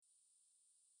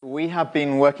We have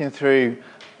been working through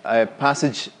a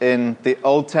passage in the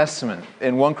Old Testament,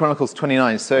 in 1 Chronicles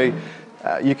 29. So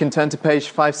you can turn to page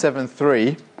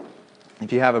 573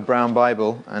 if you have a brown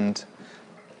Bible. And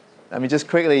let me just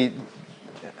quickly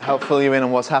help fill you in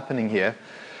on what's happening here.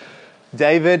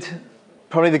 David,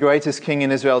 probably the greatest king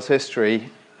in Israel's history,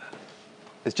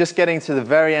 is just getting to the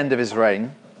very end of his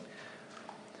reign.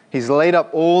 He's laid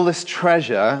up all this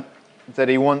treasure that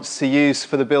he wants to use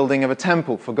for the building of a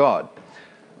temple for God.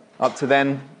 Up to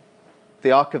then,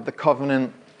 the Ark of the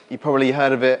Covenant, you probably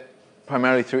heard of it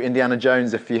primarily through Indiana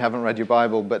Jones if you haven't read your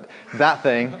Bible, but that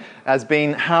thing has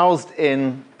been housed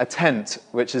in a tent,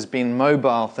 which has been a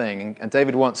mobile thing, and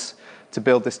David wants to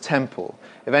build this temple.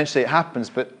 Eventually it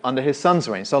happens, but under his son's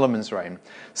reign, Solomon's reign.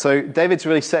 So David's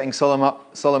really setting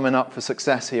Solomon up for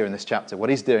success here in this chapter.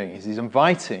 What he's doing is he's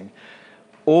inviting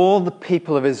all the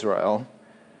people of Israel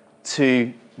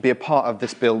to be a part of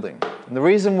this building. And the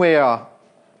reason we are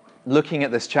looking at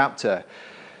this chapter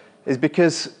is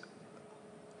because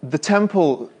the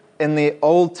temple in the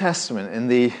Old Testament, in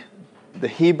the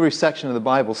Hebrew section of the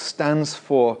Bible, stands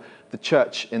for the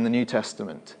church in the New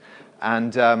Testament.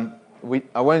 And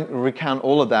I won't recount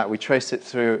all of that. We traced it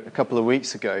through a couple of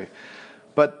weeks ago.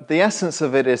 But the essence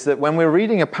of it is that when we're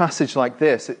reading a passage like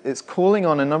this, it's calling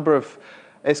on a number of...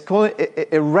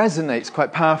 It resonates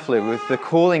quite powerfully with the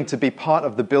calling to be part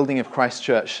of the building of Christ's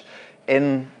church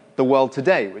in the world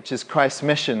today, which is Christ's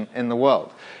mission in the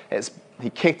world. He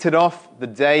kicked it off the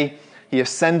day he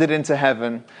ascended into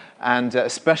heaven, and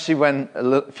especially when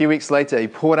a few weeks later he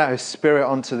poured out his Spirit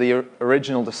onto the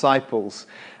original disciples,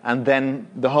 and then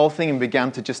the whole thing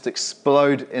began to just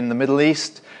explode in the Middle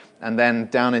East, and then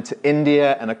down into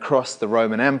India and across the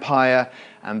Roman Empire,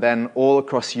 and then all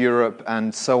across Europe,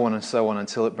 and so on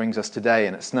until it brings us today.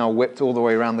 And it's now whipped all the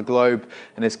way around the globe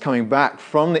and is coming back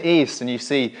from the east. And you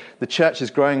see the church is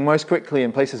growing most quickly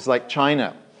in places like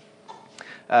China.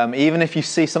 Even if you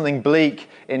see something bleak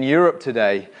in Europe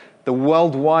today, the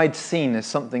worldwide scene is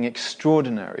something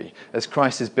extraordinary as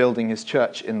Christ is building his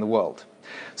church in the world.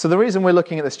 So the reason we're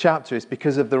looking at this chapter is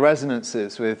because of the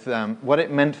resonances with what it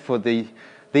meant for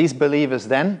these believers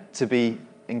then to be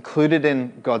included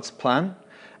in God's plan,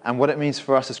 and what it means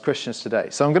for us as Christians today.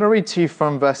 So I'm going to read to you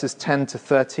from verses 10 to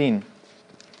 13.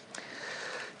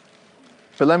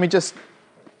 But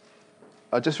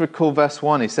I'll just recall verse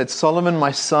 1. He said, "Solomon,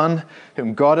 my son,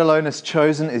 whom God alone has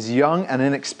chosen, is young and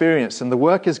inexperienced, and the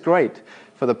work is great,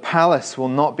 for the palace will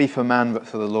not be for man, but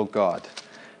for the Lord God."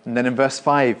 And then in verse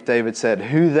 5, David said,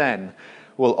 "Who then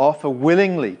will offer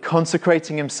willingly,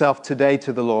 consecrating himself today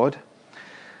to the Lord?"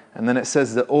 And then it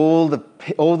says that all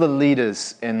the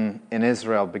leaders in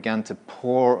Israel began to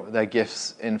pour their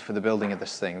gifts in for the building of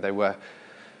this thing. They were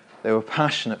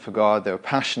passionate for God. They were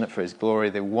passionate for his glory.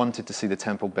 They wanted to see the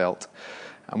temple built.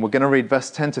 And we're going to read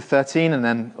verse 10 to 13 and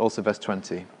then also verse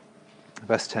 20.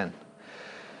 Verse 10.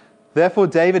 "Therefore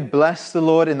David blessed the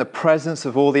Lord in the presence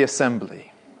of all the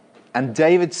assembly. And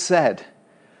David said,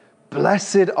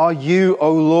 'Blessed are you,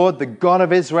 O Lord, the God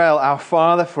of Israel, our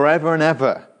Father, forever and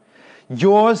ever.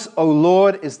 Yours, O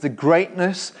Lord, is the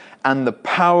greatness and the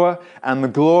power and the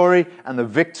glory and the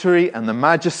victory and the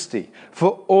majesty.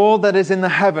 For all that is in the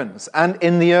heavens and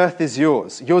in the earth is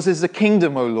yours. Yours is the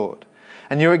kingdom, O Lord.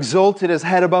 And you're exalted as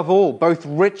head above all. Both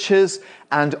riches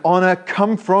and honor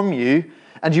come from you,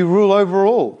 and you rule over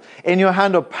all. In your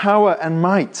hand are power and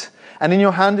might. And in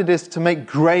your hand it is to make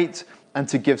great and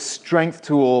to give strength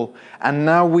to all. And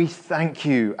now we thank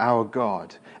you, our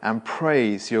God, and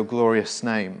praise your glorious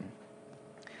name.'"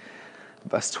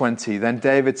 Verse 20, "Then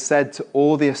David said to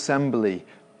all the assembly,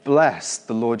 'Bless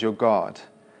the Lord your God.'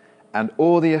 And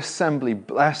all the assembly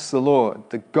blessed the Lord,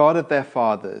 the God of their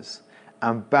fathers,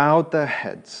 and bowed their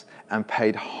heads and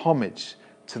paid homage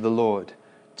to the Lord,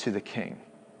 to the King."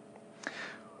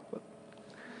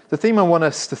 The theme I want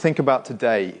us to think about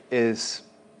today is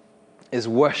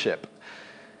worship.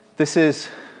 This is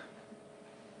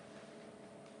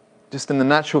just in the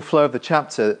natural flow of the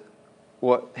chapter.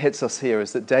 What hits us here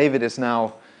is that David is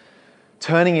now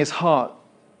turning his heart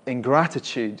in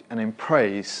gratitude and in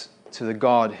praise to the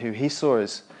God who he saw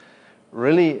as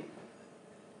really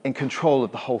in control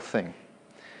of the whole thing.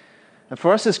 And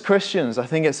for us as Christians, I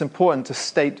think it's important to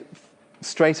state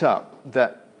straight up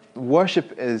that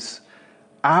worship is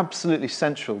absolutely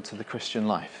central to the Christian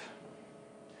life.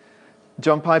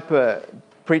 John Piper,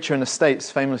 preacher in the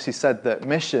States, famously said that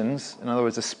missions, in other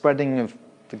words, the spreading of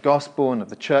the gospel and of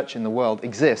the church in the world,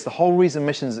 exists. The whole reason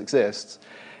missions exists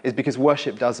is because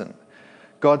worship doesn't.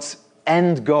 God's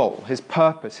end goal, his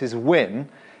purpose, his win,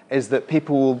 is that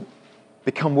people will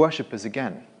become worshippers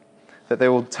again. That they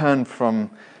will turn from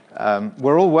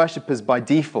We're all worshippers by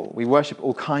default. We worship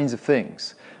all kinds of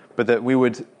things, but that we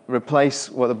would replace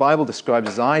what the Bible describes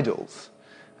as idols.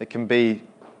 It can be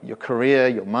your career,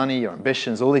 your money, your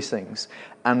ambitions, all these things,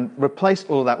 and replace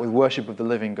all of that with worship of the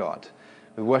living God,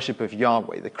 with worship of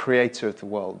Yahweh, the creator of the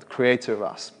world, the creator of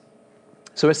us.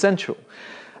 So essential.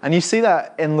 And you see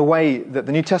that in the way that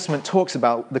the New Testament talks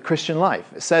about the Christian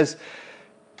life. It says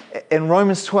in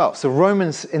Romans 12, so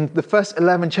Romans, in the first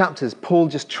 11 chapters, Paul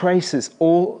just traces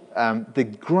all the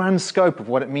grand scope of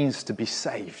what it means to be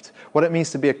saved, what it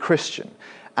means to be a Christian.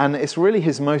 And it's really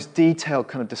his most detailed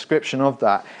kind of description of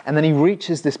that. And then he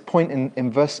reaches this point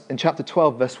in chapter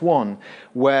 12, verse 1,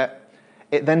 where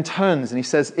it then turns and he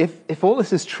says, if all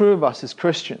this is true of us as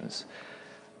Christians,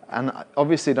 and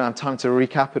obviously I don't have time to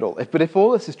recap it all, but if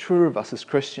all this is true of us as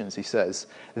Christians, he says,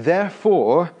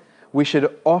 therefore we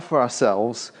should offer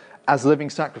ourselves as living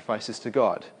sacrifices to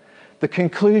God. The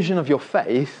conclusion of your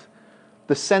faith,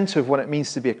 the center of what it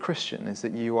means to be a Christian, is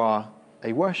that you are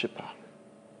a worshipper.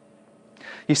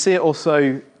 You see it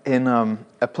also in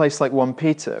a place like 1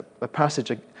 Peter, a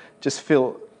passage I just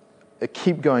feel I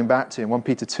keep going back to in 1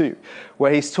 Peter 2,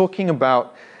 where he's talking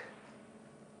about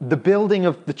the building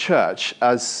of the church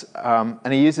as,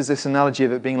 and he uses this analogy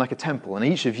of it being like a temple, and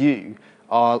each of you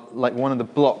are like one of the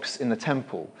blocks in the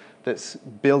temple that's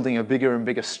building a bigger and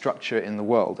bigger structure in the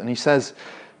world. And he says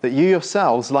that you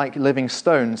yourselves, like living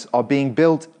stones, are being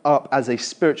built up as a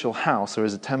spiritual house or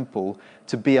as a temple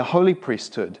to be a holy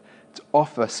priesthood, to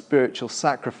offer spiritual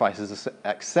sacrifices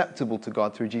acceptable to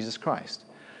God through Jesus Christ.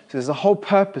 So there's a whole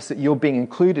purpose that you're being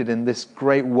included in this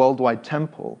great worldwide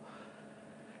temple,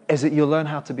 is that you'll learn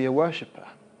how to be a worshiper,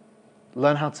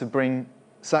 learn how to bring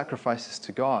sacrifices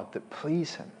to God that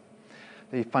please Him,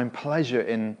 that you find pleasure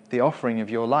in the offering of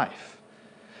your life.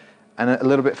 And a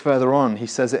little bit further on, he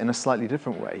says it in a slightly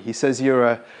different way. He says you're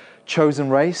a chosen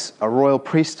race, a royal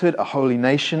priesthood, a holy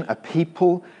nation, a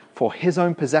people for His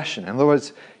own possession. In other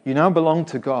words, you now belong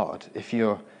to God if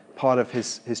you're part of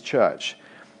His church.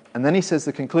 And then he says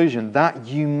the conclusion, that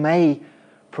you may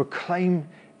proclaim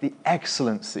the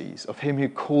excellencies of Him who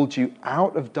called you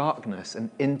out of darkness and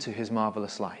into His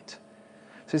marvelous light.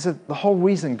 So he said the whole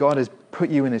reason God has put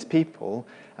you in His people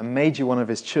and made you one of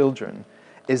His children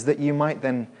is that you might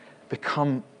then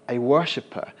become a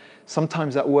worshipper.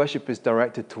 Sometimes that worship is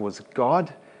directed towards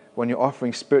God when you're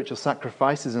offering spiritual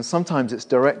sacrifices, and sometimes it's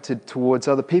directed towards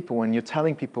other people when you're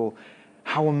telling people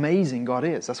how amazing God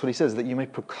is. That's what he says, that you may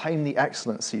proclaim the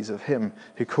excellencies of Him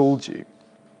who called you.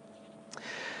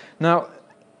 Now,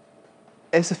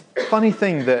 it's a funny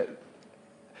thing that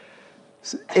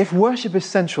if worship is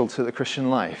central to the Christian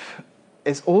life,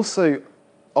 it's also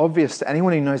obvious to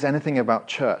anyone who knows anything about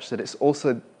church that it's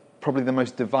also probably the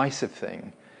most divisive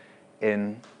thing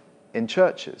in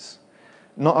churches.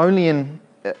 Not only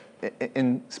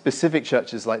in specific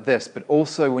churches like this, but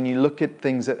also when you look at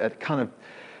things at kind of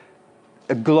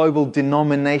a global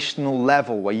denominational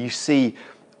level where you see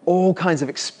all kinds of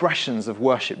expressions of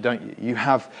worship, don't you? You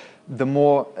have the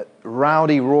more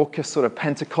rowdy, raucous sort of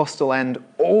Pentecostal end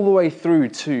all the way through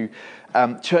to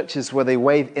churches where they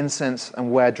wave incense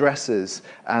and wear dresses,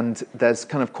 and there's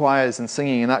kind of choirs and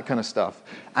singing and that kind of stuff.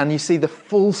 And you see the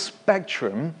full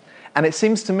spectrum, and it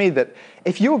seems to me that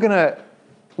if you're going to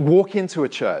walk into a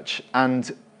church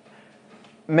and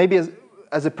maybe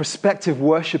as a prospective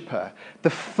worshiper, the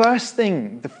first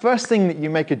thing that you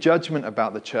make a judgment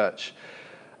about the church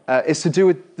is to do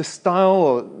with the style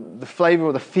or the flavor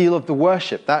or the feel of the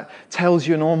worship. That tells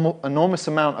you an enormous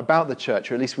amount about the church,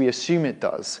 or at least we assume it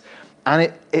does.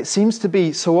 And it seems to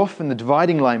be so often the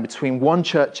dividing line between one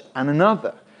church and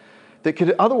another that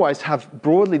could otherwise have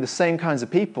broadly the same kinds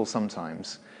of people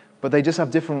sometimes, but they just have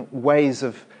different ways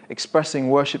of expressing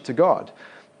worship to God.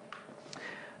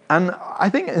 And I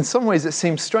think in some ways it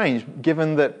seems strange,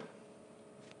 given that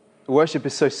worship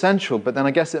is so central, but then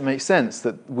I guess it makes sense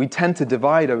that we tend to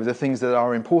divide over the things that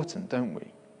are important, don't we?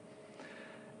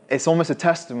 It's almost a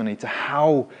testimony to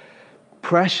how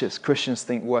precious Christians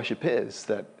think worship is,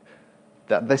 that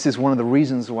this is one of the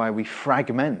reasons why we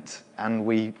fragment and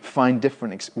we find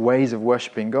different ways of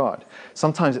worshiping God.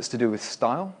 Sometimes it's to do with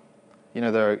style. You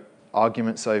know, there are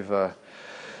arguments over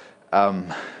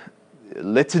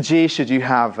liturgy. Should you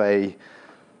have a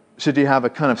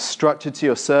kind of structure to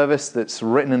your service that's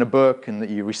written in a book and that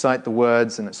you recite the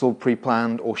words and it's all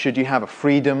pre-planned? Or should you have a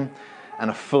freedom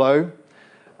and a flow?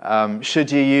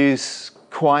 Should you use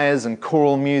choirs and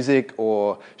choral music,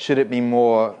 or should it be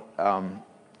more,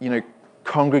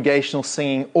 congregational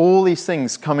singing? All these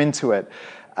things come into it.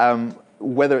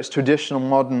 Whether it's traditional,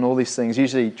 modern, all these things.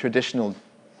 Usually traditional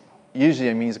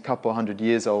it means a couple 100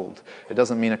 years old. It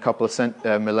doesn't mean a couple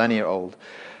of millennia old.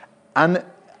 And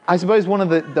I suppose one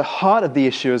of the heart of the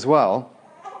issue as well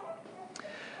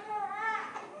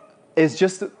is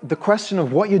just the question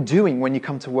of what you're doing when you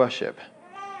come to worship.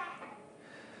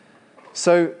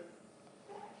 So,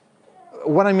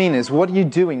 what I mean is, what are you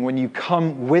doing when you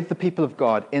come with the people of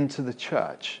God into the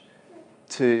church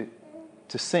to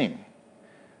sing?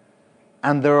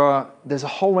 And there's a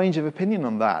whole range of opinion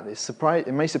on that.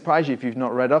 It may surprise you if you've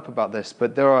not read up about this,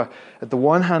 but there are, at the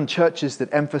one hand, churches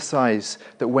that emphasize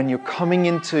that when you're coming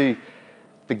into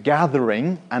the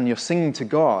gathering and you're singing to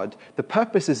God, the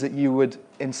purpose is that you would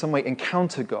in some way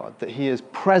encounter God, that He is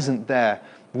present there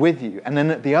with you. And then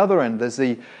at the other end,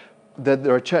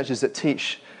 there are churches that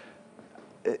teach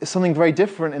something very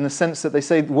different, in the sense that they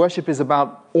say worship is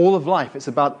about all of life. It's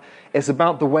about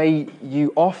the way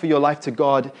you offer your life to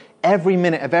God every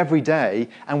minute of every day.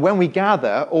 And when we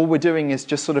gather, all we're doing is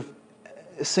just sort of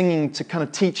singing to kind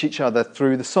of teach each other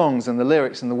through the songs and the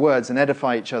lyrics and the words, and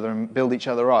edify each other and build each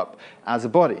other up as a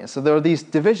body. And so there are these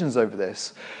divisions over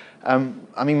this. I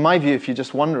mean, my view, if you're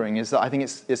just wondering, is that I think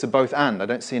it's a both and. I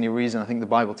don't see any reason. I think the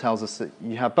Bible tells us that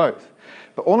you have both.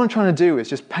 But all I'm trying to do is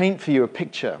just paint for you a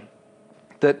picture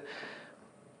that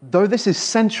though this is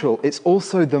central, it's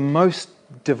also the most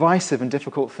divisive and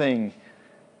difficult thing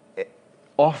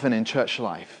often in church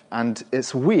life. And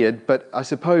it's weird, but I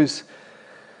suppose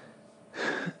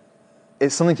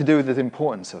it's something to do with the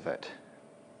importance of it.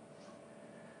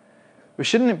 But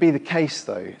shouldn't it be the case,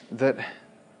 though, that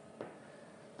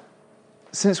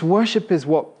since worship is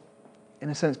what, in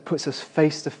a sense, puts us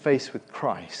face to face with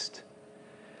Christ,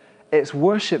 it's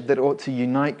worship that ought to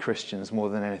unite Christians more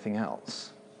than anything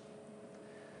else.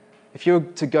 If you were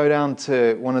to go down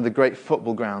to one of the great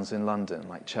football grounds in London,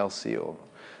 like Chelsea or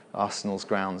Arsenal's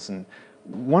grounds, and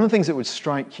one of the things that would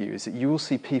strike you is that you will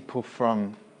see people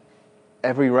from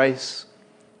every race,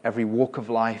 every walk of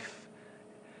life,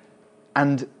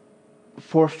 and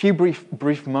for a few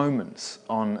brief moments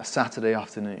on a Saturday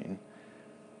afternoon,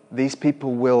 these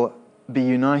people will be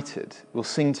united, will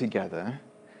sing together,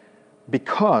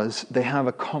 because they have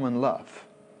a common love,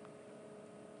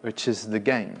 which is the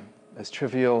game. As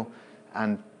trivial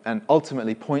and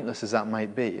ultimately pointless as that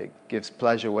might be, it gives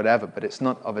pleasure, whatever, but it's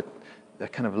not of a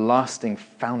kind of lasting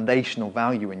foundational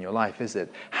value in your life, is it?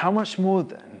 How much more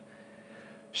then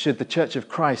should the Church of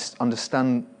Christ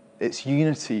understand its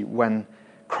unity when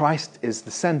Christ is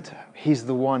the center? He's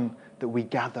the one that we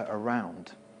gather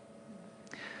around.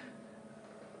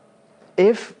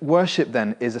 If worship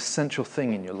then is a central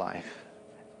thing in your life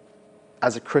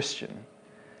as a Christian,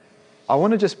 I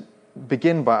want to just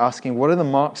begin by asking, what are the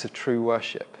marks of true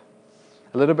worship?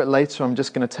 A little bit later, I'm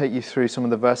just going to take you through some of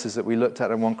the verses that we looked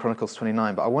at in 1 Chronicles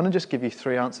 29, but I want to just give you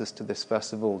 3 answers to this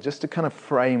first of all, just to kind of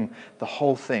frame the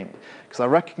whole thing, because I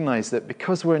recognize that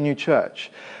because we're a new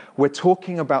church, we're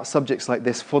talking about subjects like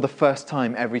this for the first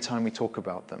time every time we talk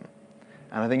about them.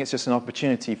 And I think it's just an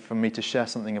opportunity for me to share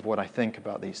something of what I think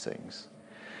about these things.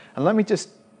 And let me just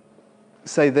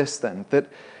say this then, that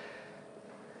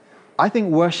I think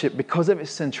worship, because of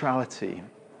its centrality,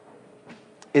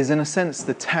 is in a sense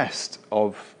the test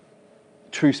of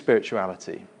true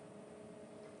spirituality.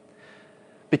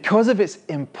 Because of its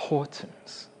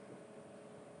importance,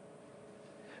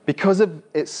 because of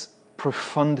its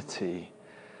profundity,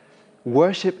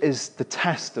 worship is the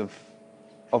test of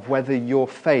whether your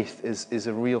faith is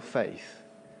a real faith.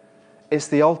 It's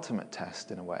the ultimate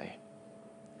test in a way.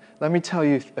 Let me tell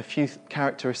you a few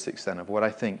characteristics then of what I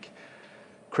think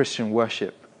Christian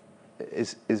worship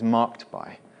is marked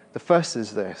by. The first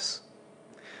is this,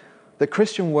 that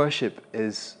Christian worship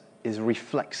is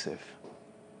reflexive.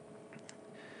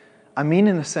 I mean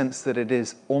in the sense that it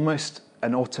is almost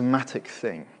an automatic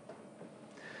thing.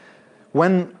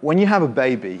 When you have a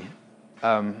baby,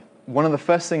 one of the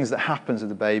first things that happens with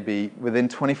the baby, within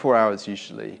 24 hours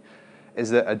usually, is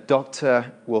that a doctor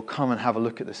will come and have a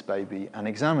look at this baby and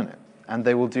examine it. And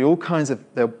they will do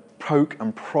they'll poke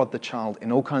and prod the child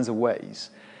in all kinds of ways.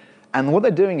 And what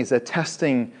they're doing is they're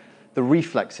testing the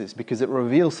reflexes, because it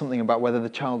reveals something about whether the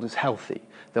child is healthy.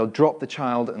 They'll drop the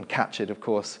child and catch it, of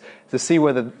course, to see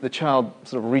whether the child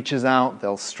sort of reaches out.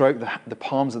 They'll stroke the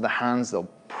palms of the hands. They'll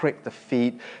prick the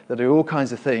feet. They'll do all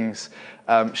kinds of things,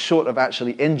 short of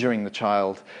actually injuring the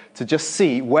child, to just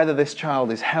see whether this child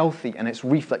is healthy and its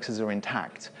reflexes are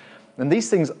intact. And these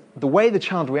things, the way the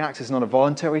child reacts is not a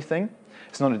voluntary thing.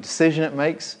 It's not a decision it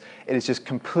makes. It is just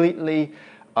completely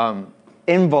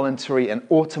involuntary and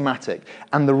automatic.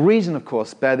 And the reason, of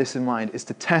course, bear this in mind, is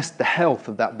to test the health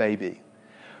of that baby.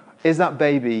 Is that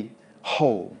baby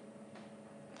whole?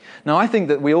 Now, I think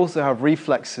that we also have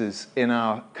reflexes in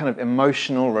our kind of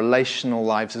emotional, relational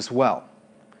lives as well.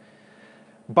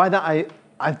 By that,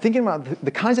 I'm thinking about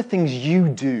the kinds of things you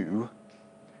do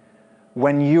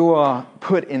when you are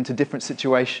put into different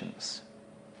situations.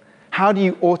 How do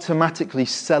you automatically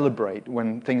celebrate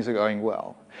when things are going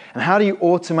well? And how do you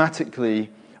automatically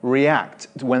react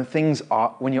when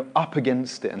when you're up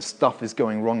against it and stuff is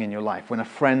going wrong in your life? When a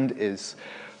friend is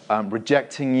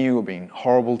rejecting you or being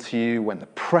horrible to you, when the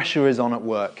pressure is on at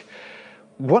work,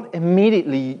 what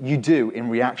immediately you do in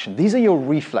reaction? These are your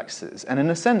reflexes, and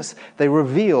in a sense, they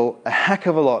reveal a heck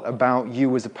of a lot about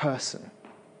you as a person.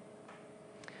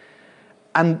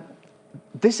 And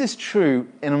this is true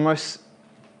in a most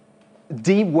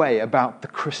deep way about the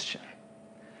Christian.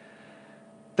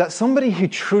 That somebody who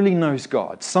truly knows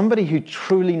God,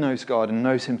 and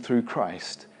knows Him through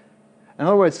Christ, in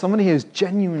other words, somebody who is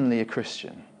genuinely a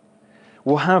Christian,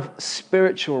 will have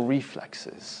spiritual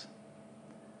reflexes.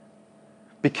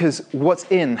 Because what's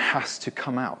in has to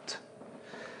come out.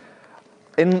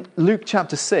 In Luke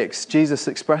chapter 6, Jesus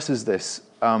expresses this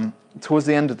towards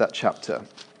the end of that chapter.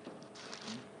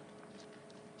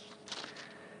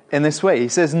 In this way, he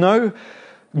says, "No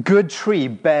good tree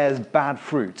bears bad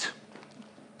fruit,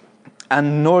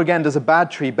 and nor again does a bad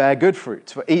tree bear good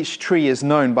fruit, for each tree is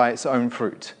known by its own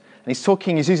fruit." And he's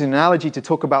using an analogy to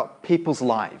talk about people's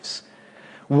lives.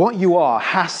 What you are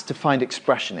has to find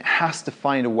expression. It has to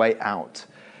find a way out.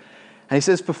 And he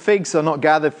says, "For figs are not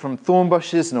gathered from thorn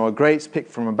bushes, nor are grapes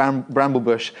picked from a bramble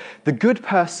bush. The good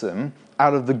person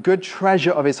out of the good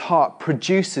treasure of his heart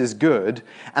produces good,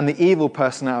 and the evil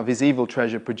person out of his evil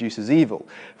treasure produces evil.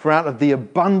 For out of the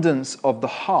abundance of the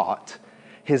heart,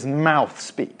 his mouth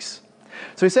speaks."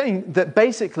 So he's saying that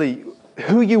basically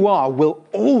who you are will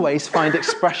always find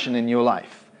expression in your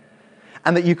life.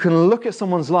 And that you can look at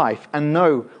someone's life and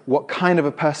know what kind of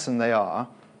a person they are,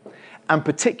 and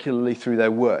particularly through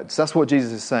their words. That's what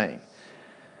Jesus is saying.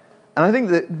 And I think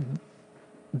that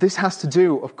this has to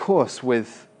do, of course,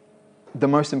 with the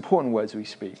most important words we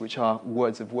speak, which are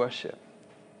words of worship.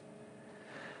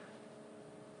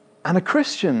 And a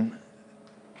Christian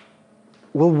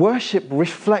will worship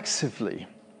reflexively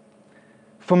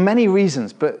for many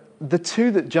reasons, but the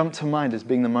two that jump to mind as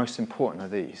being the most important are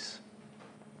these.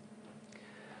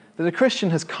 That a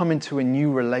Christian has come into a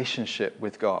new relationship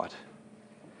with God.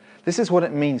 This is what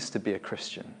it means to be a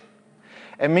Christian.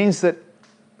 It means that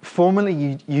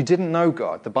formerly you didn't know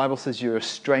God. The Bible says you're a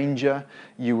stranger,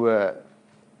 you were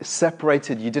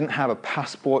separated, you didn't have a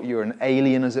passport, you were an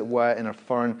alien, as it were, in a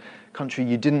foreign country.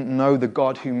 You didn't know the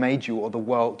God who made you or the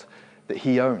world that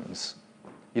He owns.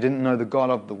 You didn't know the God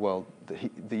of the world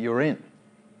that you're in.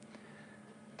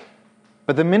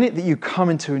 But the minute that you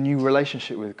come into a new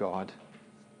relationship with God,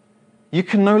 you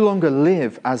can no longer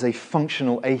live as a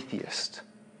functional atheist.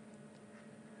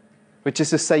 Which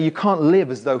is to say, you can't live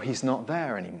as though He's not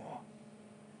there anymore.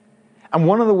 And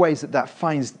one of the ways that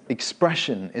finds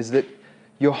expression is that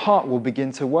your heart will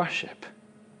begin to worship.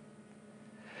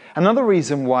 Another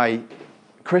reason why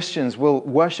Christians will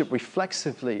worship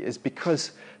reflexively is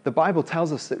because the Bible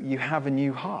tells us that you have a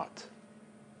new heart.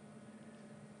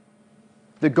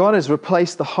 That God has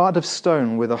replaced the heart of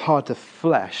stone with a heart of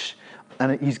flesh,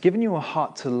 and He's given you a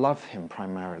heart to love Him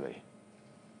primarily.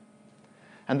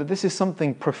 And that this is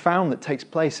something profound that takes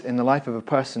place in the life of a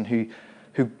person who,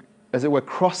 as it were,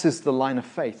 crosses the line of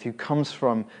faith, who comes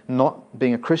from not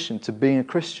being a Christian to being a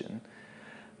Christian,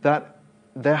 that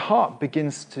their heart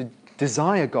begins to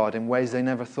desire God in ways they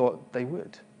never thought they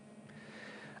would.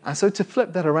 And so to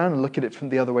flip that around and look at it from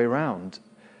the other way around,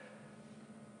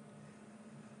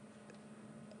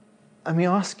 let me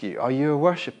ask you, are you a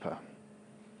worshipper?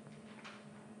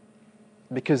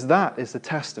 Because that is the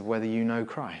test of whether you know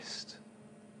Christ.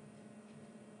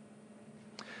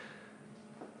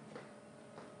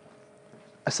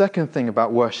 A second thing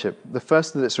about worship, the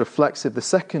first that it's reflexive, the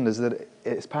second is that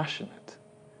it's passionate.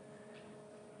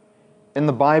 In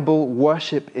the Bible,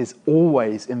 worship is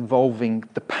always involving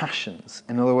the passions.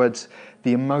 In other words,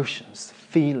 the emotions,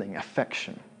 feeling,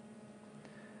 affection.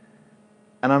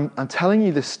 And I'm telling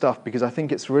you this stuff because I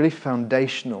think it's really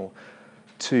foundational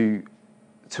to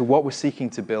what we're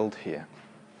seeking to build here.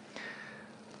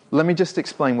 Let me just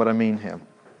explain what I mean here.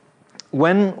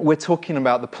 When we're talking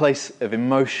about the place of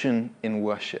emotion in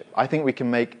worship, I think we can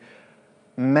make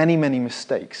many, many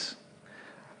mistakes.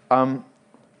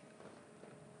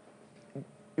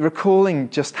 Recalling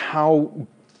just how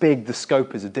big the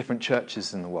scope is of different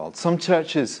churches in the world. Some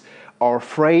churches are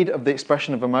afraid of the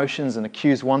expression of emotions and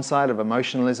accuse one side of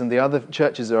emotionalism. The other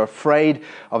churches are afraid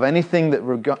of anything that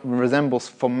resembles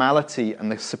formality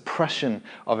and the suppression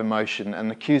of emotion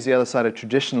and accuse the other side of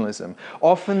traditionalism.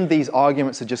 Often these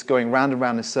arguments are just going round and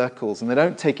round in circles, and they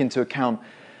don't take into account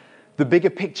the bigger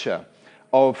picture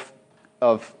of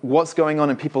of what's going on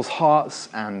in people's hearts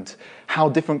and how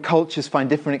different cultures find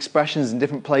different expressions in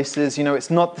different places. You know, it's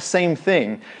not the same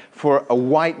thing for a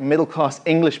white middle-class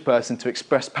English person to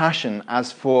express passion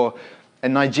as for a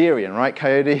Nigerian, right,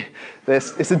 Coyote?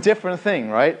 It's a different thing,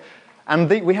 right? And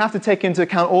we have to take into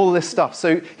account all this stuff.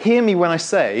 So hear me when I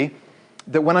say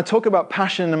that when I talk about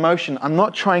passion and emotion, I'm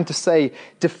not trying to say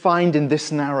defined in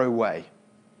this narrow way.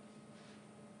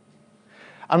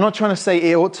 I'm not trying to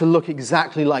say it ought to look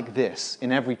exactly like this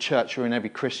in every church or in every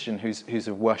Christian who's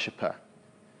a worshiper.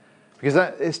 Because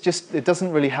it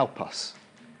doesn't really help us.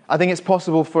 I think it's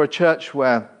possible for a church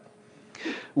where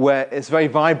it's very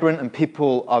vibrant and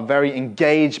people are very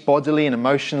engaged bodily and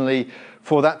emotionally,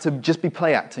 for that to just be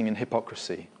play acting and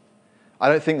hypocrisy. I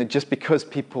don't think that just because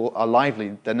people are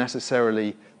lively, they're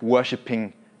necessarily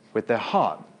worshipping with their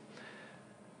heart.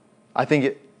 I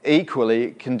think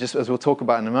it can just, as we'll talk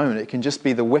about in a moment, it can just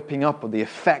be the whipping up or the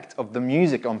effect of the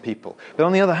music on people. But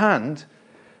on the other hand,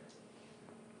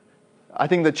 I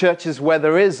think the churches where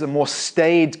there is a more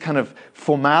staid kind of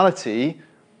formality,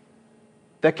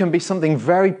 there can be something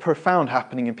very profound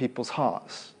happening in people's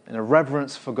hearts, in a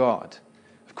reverence for God.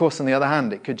 Of course, on the other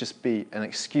hand, it could just be an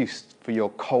excuse for your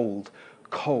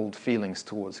cold feelings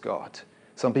towards God.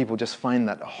 Some people just find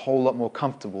that a whole lot more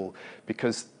comfortable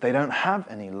because they don't have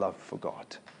any love for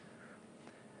God.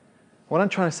 What I'm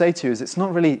trying to say to you is it's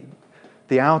not really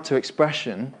the outer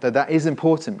expression, that is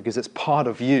important because it's part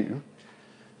of you,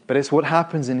 but it's what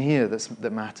happens in here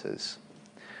that matters.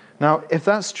 Now, if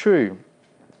that's true,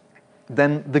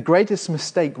 then the greatest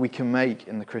mistake we can make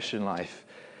in the Christian life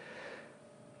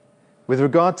with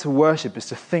regard to worship is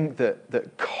to think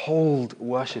that cold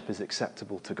worship is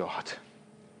acceptable to God.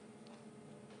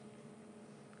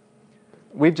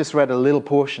 We've just read a little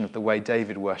portion of the way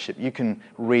David worshipped. You can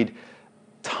read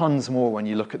tons more when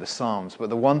you look at the Psalms, but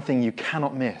the one thing you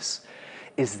cannot miss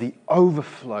is the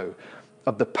overflow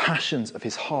of the passions of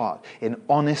his heart in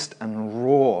honest and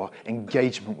raw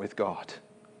engagement with God.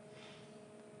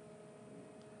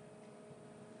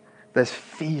 There's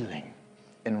feeling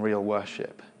in real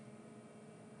worship.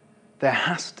 There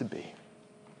has to be,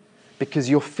 because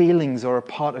your feelings are a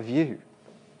part of you.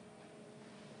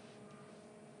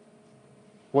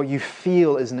 What you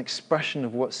feel is an expression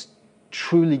of what's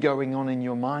truly going on in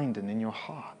your mind and in your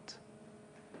heart.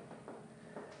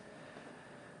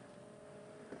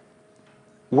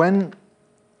 When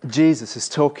Jesus is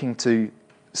talking to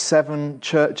 7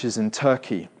 churches in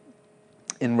Turkey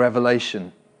in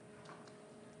Revelation,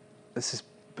 this is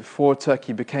before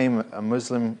Turkey became a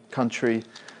Muslim country.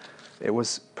 It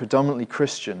was predominantly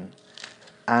Christian.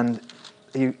 And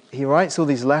he writes all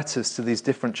these letters to these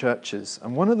different churches.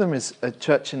 And one of them is a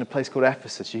church in a place called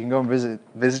Ephesus. You can go and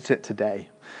visit it today.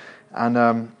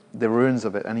 And the ruins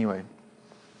of it anyway.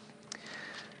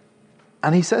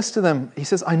 And he says to them,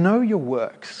 I know your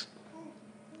works.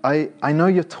 I know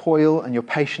your toil and your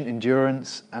patient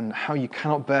endurance and how you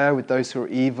cannot bear with those who are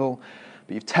evil.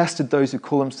 But you've tested those who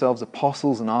call themselves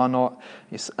apostles and are not,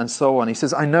 and so on. He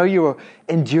says, I know you are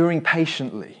enduring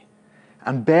patiently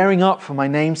and bearing up for my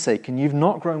name's sake, and you've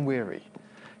not grown weary.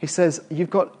 He says, you've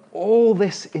got all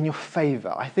this in your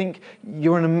favor. I think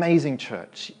you're an amazing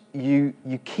church. You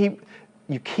keep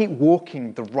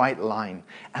walking the right line.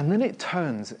 And then it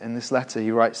turns in this letter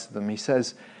he writes to them. He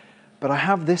says, but I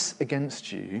have this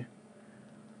against you,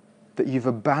 that you've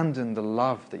abandoned the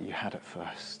love that you had at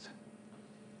first.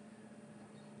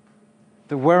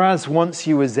 That whereas once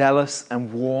you were zealous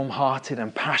and warm-hearted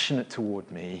and passionate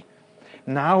toward me,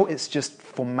 now it's just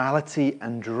formality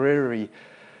and dreary,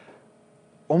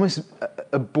 almost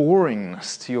a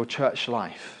boringness to your church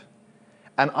life.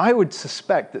 And I would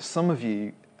suspect that some of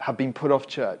you have been put off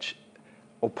church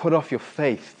or put off your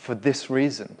faith for this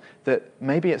reason, that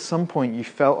maybe at some point you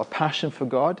felt a passion for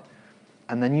God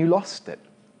and then you lost it.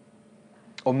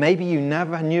 Or maybe you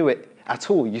never knew it at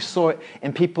all. You saw it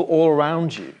in people all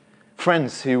around you.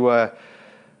 Friends who were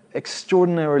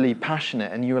extraordinarily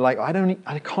passionate, and you were like,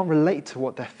 I can't relate to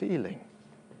what they're feeling.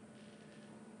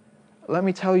 Let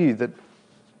me tell you that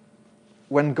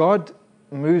when God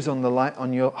moves on the light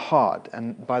on your heart,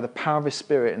 and by the power of His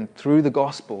Spirit and through the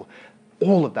gospel,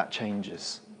 all of that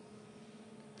changes.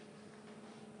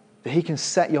 That He can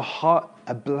set your heart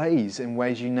ablaze in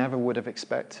ways you never would have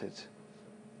expected.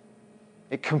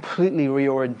 It completely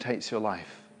reorientates your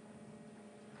life.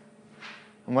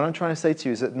 And what I'm trying to say to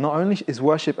you is that not only is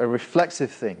worship a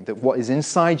reflexive thing, that what is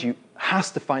inside you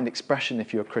has to find expression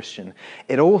if you're a Christian,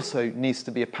 it also needs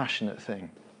to be a passionate thing.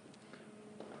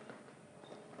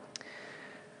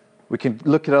 We can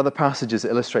look at other passages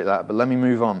that illustrate that, but let me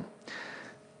move on.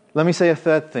 Let me say a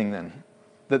third thing then,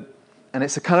 and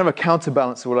it's a kind of a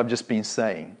counterbalance to what I've just been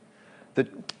saying, that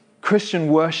Christian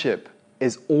worship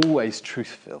is always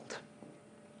truth-filled.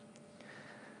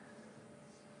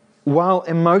 While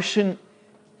emotion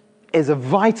is a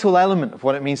vital element of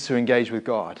what it means to engage with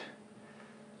God,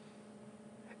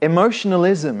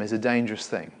 emotionalism is a dangerous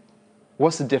thing.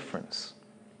 What's the difference?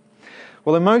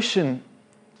 Well, emotion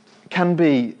can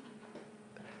be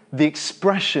the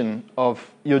expression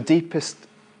of your deepest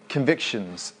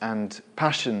convictions and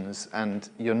passions and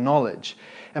your knowledge.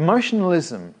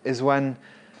 Emotionalism is when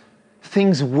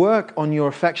things work on your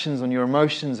affections, on your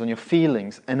emotions, on your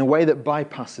feelings in a way that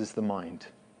bypasses the mind.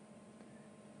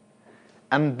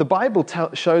 And the Bible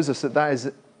shows us that that is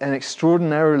an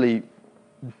extraordinarily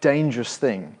dangerous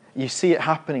thing. You see it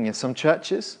happening in some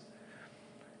churches.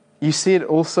 You see it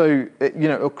also,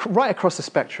 right across the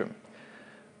spectrum.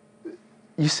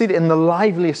 You see it in the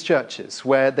liveliest churches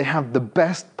where they have the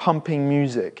best pumping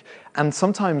music. And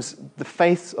sometimes the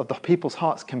faith of the people's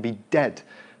hearts can be dead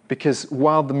because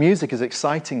while the music is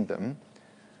exciting them,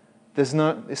 it's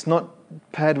not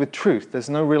paired with truth. There's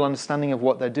no real understanding of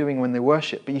what they're doing when they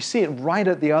worship. But you see it right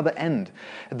at the other end,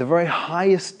 at the very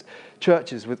highest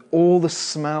churches with all the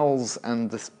smells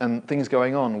and things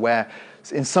going on, where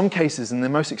in some cases, in the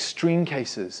most extreme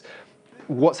cases,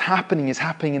 what's happening is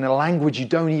happening in a language you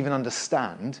don't even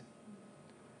understand,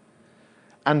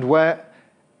 and where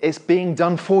it's being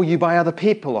done for you by other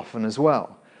people often as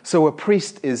well. So a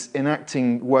priest is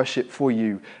enacting worship for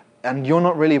you, and you're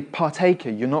not really a partaker.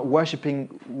 You're not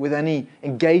worshipping with any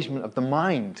engagement of the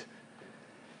mind.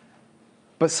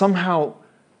 But somehow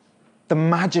the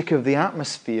magic of the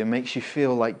atmosphere makes you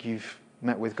feel like you've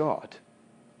met with God.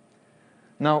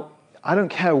 Now, I don't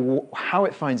care how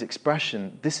it finds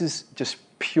expression. This is just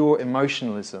pure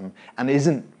emotionalism and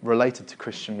isn't related to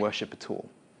Christian worship at all.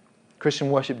 Christian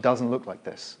worship doesn't look like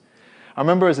this. I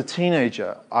remember as a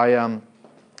teenager, I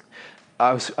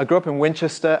grew up in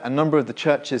Winchester. A number of the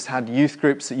churches had youth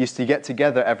groups that used to get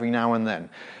together every now and then.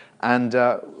 And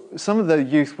some of the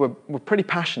youth were pretty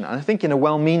passionate, and I think in a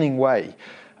well-meaning way.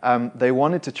 They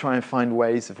wanted to try and find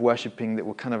ways of worshipping that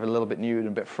were kind of a little bit new and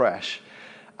a bit fresh.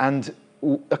 And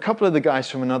a couple of the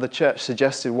guys from another church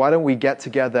suggested, why don't we get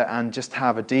together and just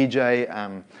have a DJ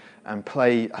and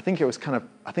play. I think they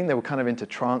were kind of into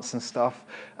trance and stuff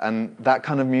and that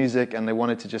kind of music, and they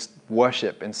wanted to just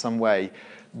worship in some way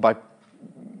by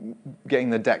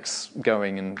getting the decks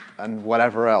going and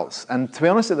whatever else. And to be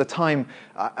honest, at the time,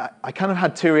 I kind of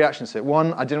had two reactions to it.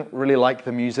 One, I didn't really like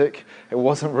the music. It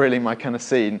wasn't really my kind of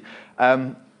scene.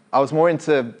 I was more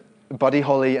into Buddy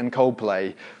Holly and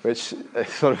Coldplay, which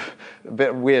is sort of a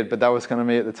bit weird, but that was kind of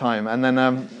me at the time. And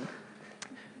then,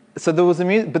 so there was the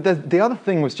music, but the other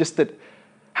thing was just that,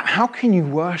 how can you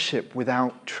worship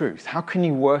without truth? How can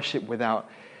you worship without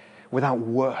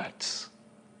words?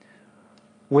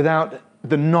 Without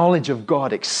the knowledge of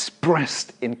God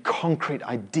expressed in concrete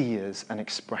ideas and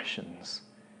expressions.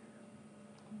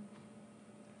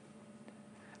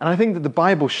 And I think that the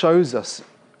Bible shows us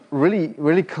really,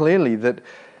 really clearly that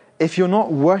if you're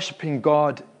not worshiping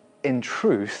God in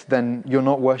truth, then you're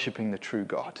not worshiping the true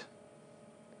God.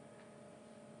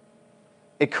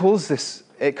 It calls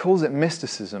it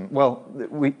mysticism. Well,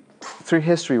 through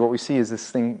history, what we see is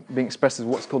this thing being expressed as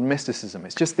what's called mysticism.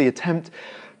 It's just the attempt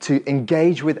to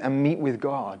engage with and meet with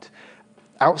God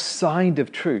outside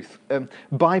of truth,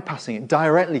 bypassing it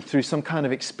directly through some kind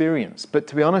of experience. But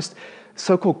to be honest,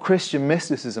 so-called Christian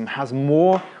mysticism has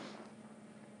more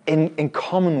in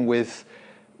common with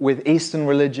Eastern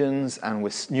religions and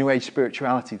with New Age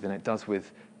spirituality than it does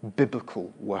with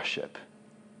biblical worship.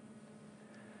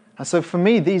 And so for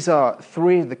me, these are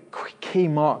three of the key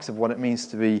marks of what it means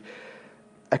to be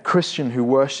a Christian who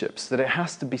worships, that it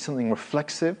has to be something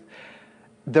reflexive.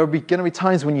 There are going to be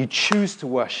times when you choose to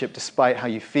worship despite how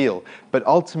you feel, but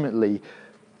ultimately,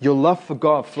 your love for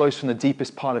God flows from the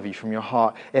deepest part of you, from your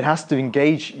heart. It has to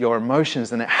engage your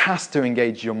emotions, and it has to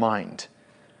engage your mind.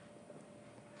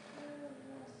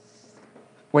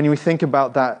 When we think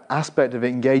about that aspect of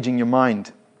engaging your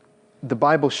mind, the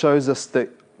Bible shows us that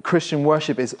Christian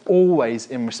worship is always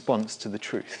in response to the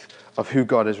truth of who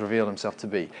God has revealed himself to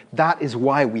be. That is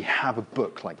why we have a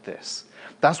book like this.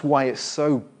 That's why it's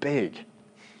so big.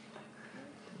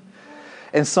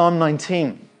 In Psalm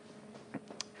 19,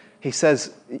 he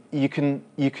says you can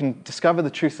discover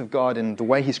the truth of God in the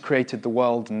way he's created the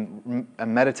world and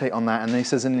meditate on that. And then he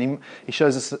says, he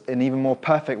shows us an even more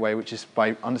perfect way, which is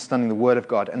by understanding the Word of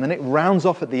God. And then it rounds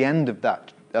off at the end of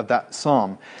that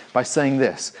psalm by saying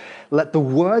this: let the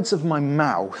words of my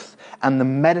mouth and the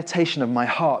meditation of my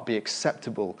heart be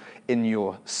acceptable in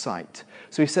your sight.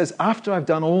 So he says, after I've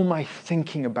done all my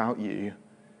thinking about you,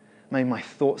 may my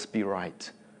thoughts be right.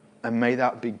 And may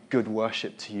that be good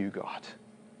worship to you, God.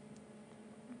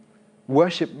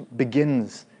 Worship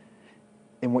begins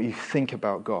in what you think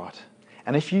about God.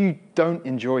 And if you don't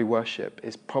enjoy worship,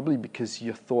 it's probably because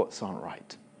your thoughts aren't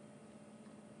right.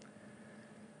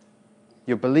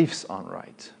 Your beliefs aren't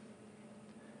right.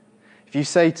 If you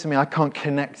say to me, I can't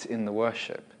connect in the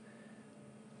worship,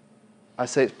 I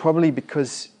say it's probably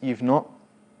because your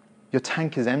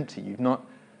tank is empty. You've not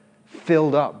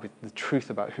filled up with the truth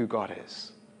about who God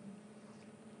is.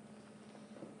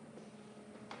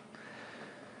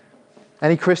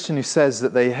 Any Christian who says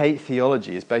that they hate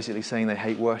theology is basically saying they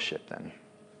hate worship then.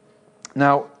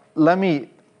 Now,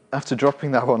 after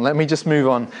dropping that one, let me just move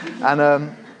on.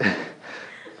 And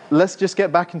let's just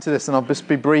get back into this, and I'll just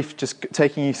be brief, just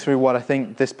taking you through what I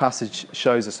think this passage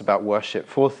shows us about worship.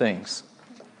 4 things.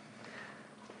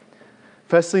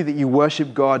 Firstly, that you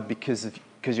worship God because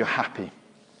you're happy.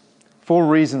 4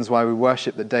 reasons why we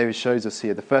worship that David shows us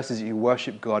here. The first is that you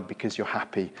worship God because you're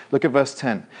happy. Look at verse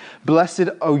 10. Blessed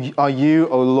are you,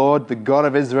 O Lord, the God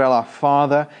of Israel, our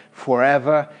Father,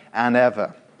 forever and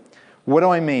ever. What do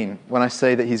I mean when I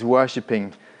say that he's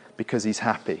worshipping because he's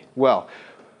happy? Well,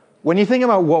 when you think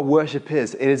about what worship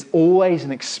is, it is always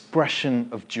an expression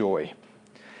of joy.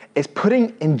 It's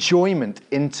putting enjoyment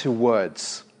into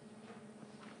words.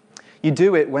 You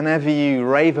do it whenever you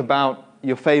rave about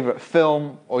your favorite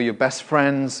film or your best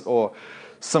friends or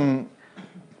some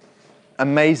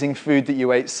amazing food that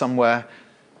you ate somewhere.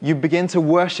 You begin to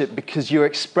worship because you're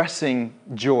expressing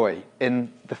joy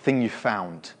in the thing you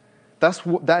found.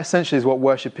 That essentially is what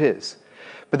worship is.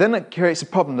 But then it creates a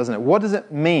problem, doesn't it? What does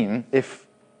it mean if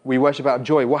we worship out of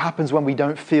joy? What happens when we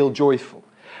don't feel joyful?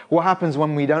 What happens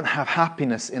when we don't have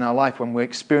happiness in our life, when we're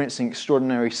experiencing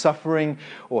extraordinary suffering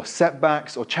or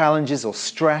setbacks or challenges or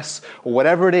stress or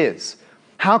whatever it is?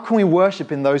 How can we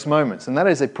worship in those moments? And that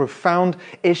is a profound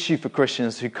issue for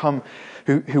Christians who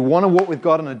want to walk with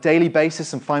God on a daily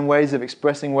basis and find ways of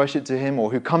expressing worship to Him,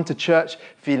 or who come to church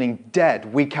feeling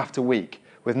dead week after week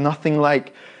with nothing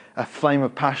like a flame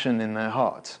of passion in their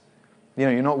heart.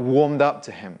 You're not warmed up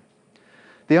to Him.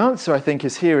 The answer, I think,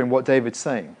 is here in what David's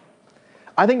saying.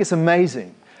 I think it's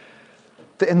amazing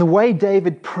that in the way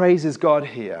David praises God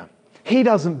here, he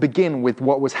doesn't begin with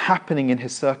what was happening in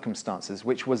his circumstances,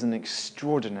 which was an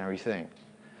extraordinary thing.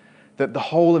 That the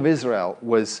whole of Israel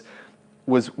was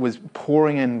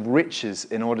pouring in riches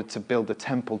in order to build the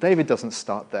temple. David doesn't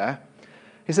start there.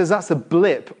 He says that's a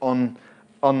blip on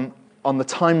the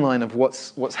timeline of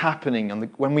what's happening.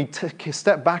 When we take a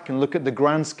step back and look at the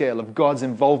grand scale of God's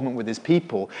involvement with His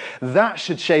people, that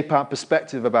should shape our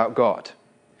perspective about God.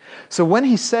 So when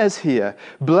he says here,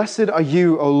 blessed are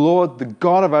you, O Lord, the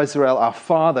God of Israel, our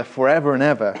Father, forever and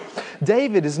ever,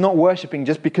 David is not worshipping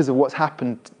just because of what's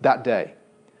happened that day,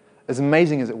 as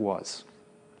amazing as it was.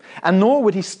 And nor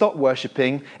would he stop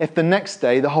worshipping if the next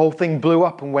day the whole thing blew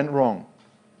up and went wrong.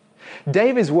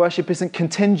 David's worship isn't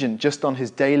contingent just on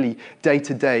his daily,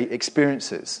 day-to-day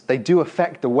experiences. They do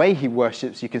affect the way he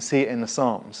worships. You can see it in the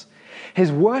Psalms.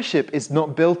 His worship is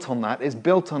not built on that. It's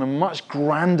built on a much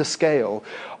grander scale,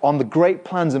 on the great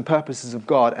plans and purposes of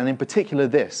God, and in particular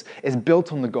this, is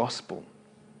built on the gospel.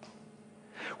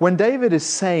 When David is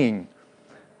saying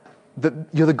that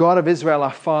you're the God of Israel,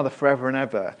 our Father, forever and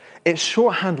ever, it's a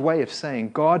shorthand way of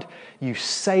saying, God, you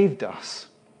saved us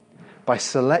by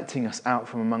selecting us out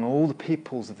from among all the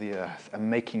peoples of the earth and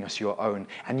making us your own.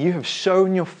 And you have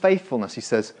shown your faithfulness, he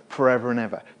says, forever and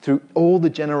ever, through all the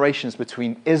generations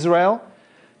between Israel,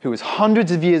 who was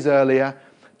hundreds of years earlier,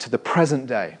 to the present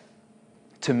day,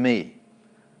 to me.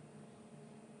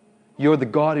 You're the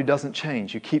God who doesn't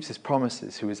change, who keeps His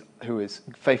promises, who is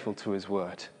faithful to His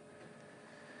word.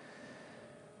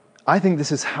 I think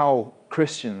this is how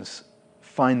Christians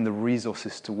find the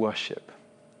resources to worship,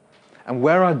 and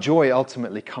where our joy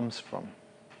ultimately comes from.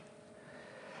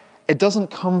 It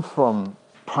doesn't come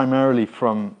primarily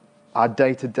from our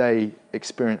day-to-day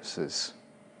experiences.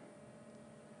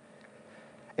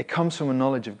 It comes from a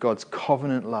knowledge of God's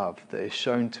covenant love that is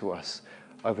shown to us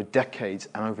over decades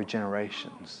and over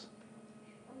generations.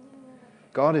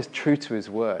 God is true to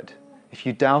His word. If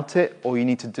you doubt it, all you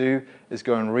need to do is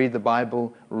go and read the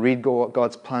Bible, read what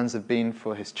God's plans have been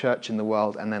for His church in the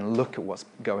world, and then look at what's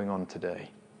going on today.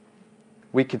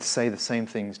 We could say the same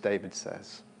things David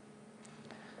says.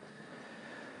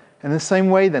 In the same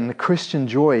way, then, the Christian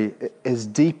joy is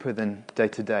deeper than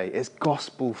day-to-day. It's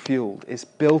gospel-fueled. It's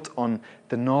built on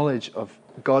the knowledge of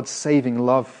God's saving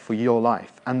love for your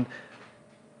life. And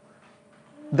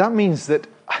that means that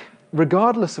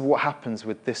regardless of what happens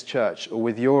with this church or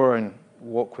with your own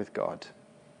walk with God,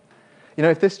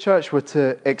 if this church were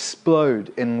to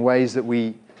explode in ways that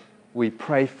we we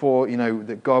pray for,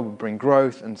 that God would bring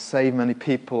growth and save many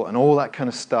people and all that kind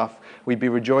of stuff, we'd be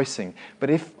rejoicing. But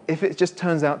if it just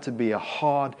turns out to be a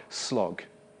hard slog,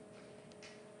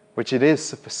 which it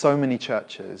is for so many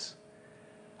churches,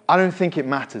 I don't think it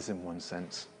matters in one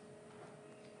sense.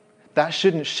 That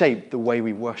shouldn't shape the way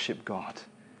we worship God.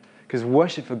 Because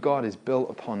worship for God is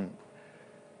built on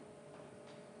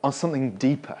something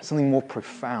deeper, something more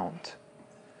profound,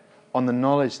 on the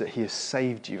knowledge that He has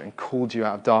saved you and called you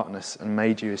out of darkness and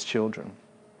made you His children.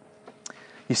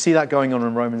 You see that going on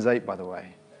in Romans 8, by the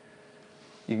way.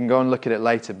 You can go and look at it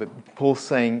later, but Paul's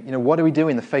saying, what do we do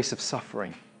in the face of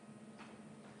suffering?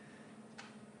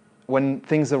 When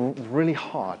things are really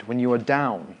hard, when you are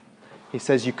down, he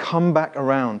says you come back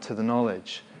around to the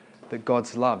knowledge that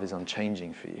God's love is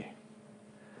unchanging for you.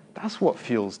 That's what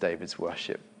fuels David's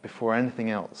worship before anything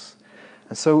else.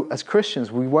 And so as Christians,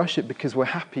 we worship because we're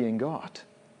happy in God,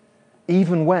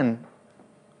 even when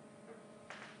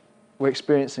we're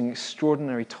experiencing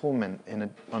extraordinary torment in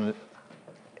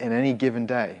any given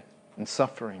day and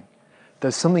suffering.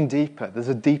 There's something deeper. There's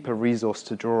a deeper resource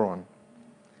to draw on.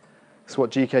 It's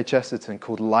what G.K. Chesterton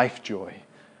called life joy.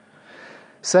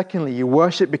 Secondly, you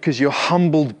worship because you're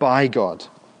humbled by God.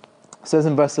 It says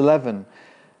in verse 11,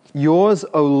 yours,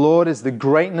 O Lord, is the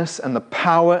greatness and the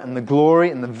power and the glory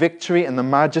and the victory and the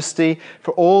majesty.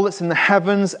 For all that's in the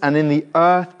heavens and in the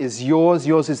earth is yours.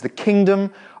 Yours is the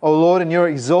kingdom, O Lord, and you're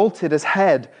exalted as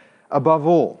head above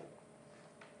all.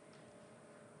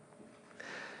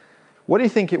 What do you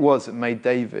think it was that made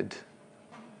David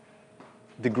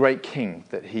the great king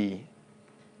that he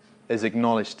is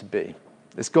acknowledged to be?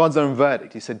 It's God's own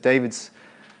verdict. He said, David's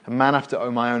a man after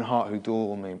my own heart who do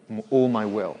all my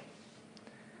will.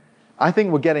 I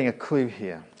think we're getting a clue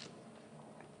here.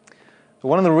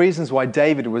 One of the reasons why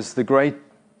David was the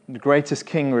greatest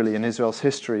king really in Israel's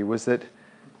history was that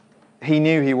he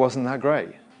knew he wasn't that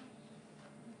great.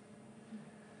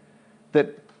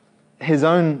 That his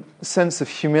own sense of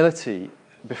humility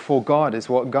before God is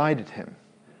what guided him.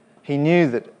 He knew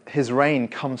that his reign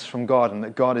comes from God and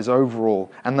that God is over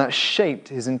all, and that shaped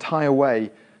his entire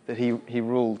way that he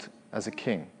ruled as a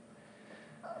king.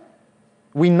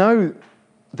 We know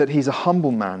that he's a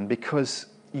humble man because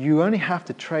you only have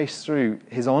to trace through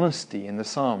his honesty in the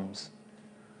Psalms,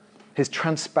 his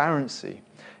transparency.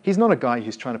 He's not a guy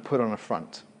who's trying to put on a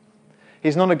front.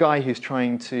 He's not a guy who's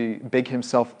trying to big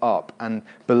himself up and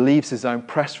believes his own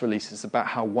press releases about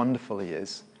how wonderful he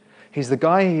is. He's the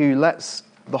guy who lets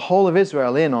the whole of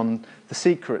Israel in on the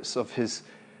secrets of his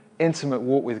intimate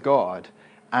walk with God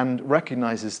and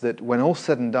recognizes that when all's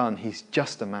said and done, he's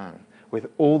just a man with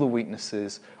all the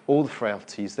weaknesses, all the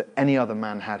frailties that any other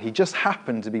man had. He just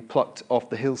happened to be plucked off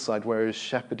the hillside where he was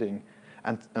shepherding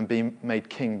and being made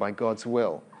king by God's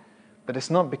will. But it's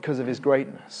not because of his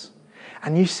greatness.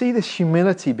 And you see this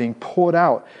humility being poured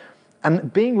out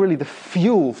and being really the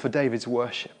fuel for David's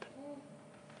worship.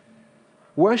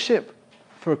 Worship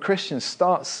for a Christian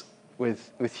starts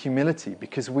with humility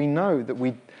because we know that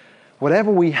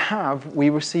whatever we have, we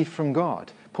receive from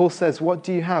God. Paul says, what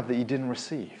do you have that you didn't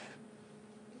receive?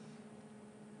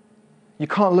 You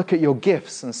can't look at your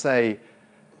gifts and say,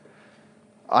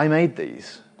 I made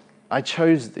these. I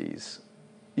chose these.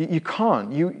 You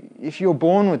can't. If you're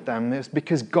born with them, it's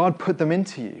because God put them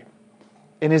into you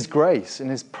in His grace, in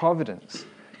His providence.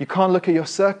 You can't look at your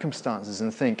circumstances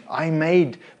and think, I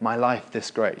made my life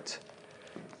this great.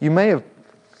 You may have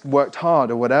worked hard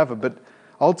or whatever, but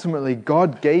ultimately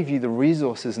God gave you the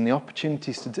resources and the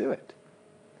opportunities to do it.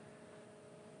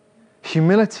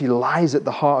 Humility lies at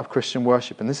the heart of Christian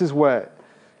worship, and this is what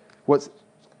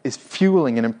is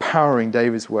fueling and empowering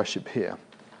David's worship here.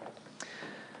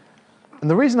 And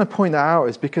the reason I point that out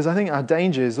is because I think our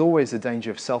danger is always the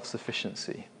danger of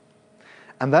self-sufficiency.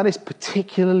 And that is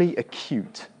particularly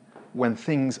acute when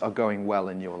things are going well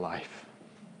in your life.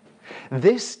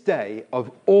 This day of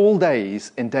all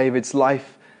days in David's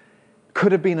life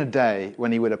could have been a day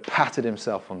when he would have patted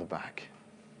himself on the back.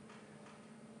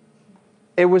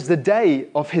 It was the day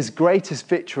of his greatest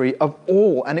victory of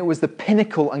all, and it was the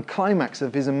pinnacle and climax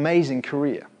of his amazing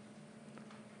career.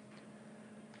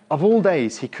 Of all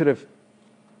days, he could have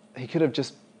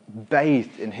just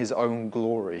bathed in his own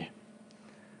glory.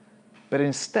 But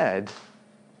instead,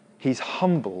 he's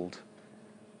humbled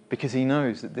because he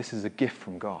knows that this is a gift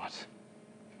from God.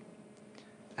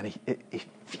 And he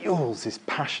fuels his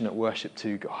passionate worship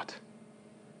to God.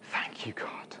 Thank you,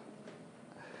 God.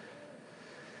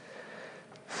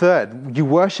 Third, you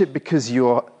worship because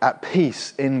you're at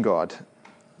peace in God.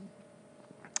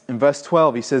 In verse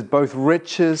 12, he says, both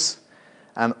riches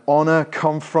and honor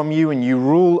come from you, and you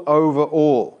rule over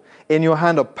all. In your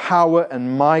hand are power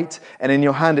and might, and in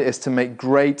your hand it is to make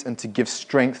great and to give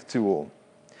strength to all.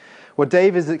 What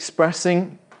David is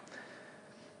expressing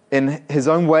in his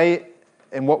own way,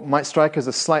 in what might strike as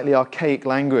a slightly archaic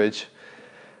language,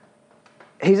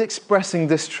 he's expressing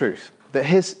this truth, that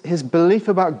his belief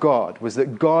about God was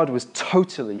that God was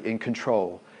totally in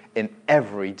control in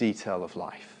every detail of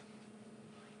life.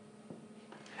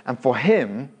 And for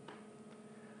him,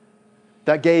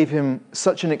 that gave him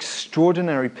such an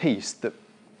extraordinary peace that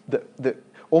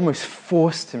almost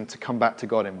forced him to come back to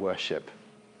God in worship.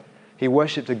 He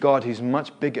worshipped a God who's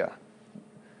much bigger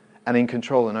and in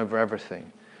control and over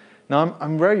everything. Now,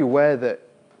 I'm very aware that,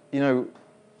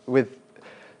 with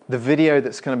the video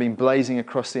that's kind of been blazing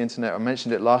across the internet, I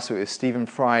mentioned it last week with Stephen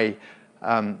Fry,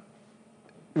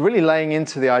 really laying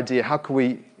into the idea, how can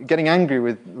we, getting angry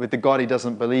with the God he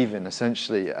doesn't believe in,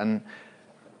 essentially, and,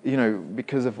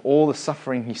 because of all the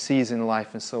suffering he sees in life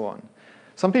and so on.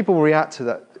 Some people react to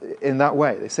that in that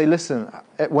way. They say, listen,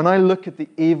 when I look at the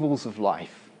evils of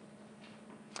life,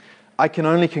 I can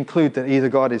only conclude that either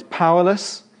God is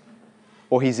powerless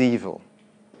or he's evil,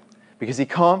 because he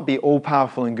can't be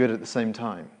all-powerful and good at the same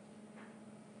time.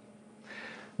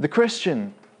 The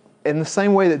Christian, in the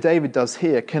same way that David does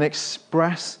here, can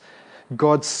express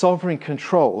God's sovereign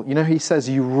control. He says,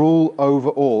 you rule over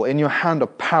all. In your hand are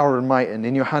power and might, and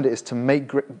in your hand it is to make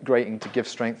great and to give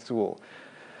strength to all.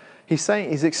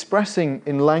 He's expressing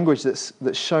in language that's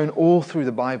shown all through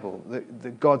the Bible, the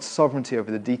God's sovereignty over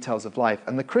the details of life.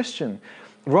 And the Christian,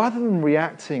 rather than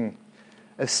reacting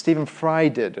as Stephen Fry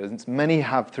did, as many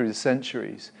have through the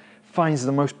centuries, finds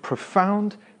the most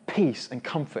profound peace and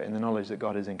comfort in the knowledge that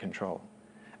God is in control.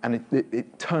 And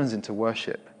it turns into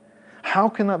worship. How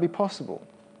can that be possible?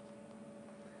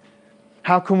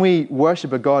 How can we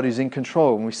worship a God who's in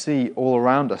control when we see all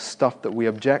around us stuff that we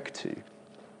object to?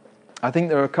 I think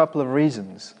there are a couple of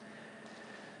reasons.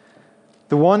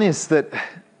 The one is that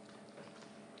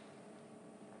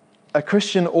a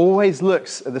Christian always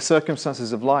looks at the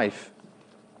circumstances of life,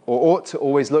 or ought to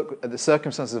always look at the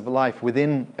circumstances of life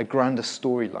within a grander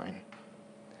storyline.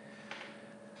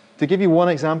 To give you one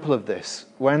example of this,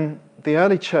 when the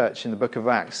early church in the book of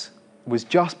Acts was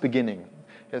just beginning,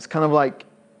 it's kind of like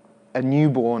a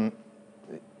newborn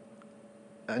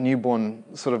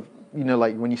sort of,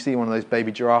 like when you see one of those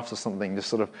baby giraffes or something, just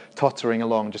sort of tottering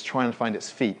along, just trying to find its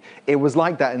feet. It was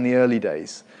like that in the early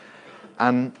days.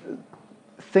 And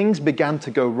things began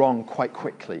to go wrong quite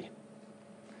quickly.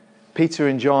 Peter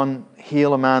and John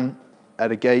heal a man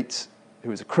at a gate who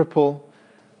was a cripple.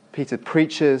 Peter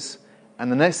preaches,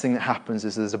 and the next thing that happens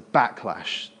is there's a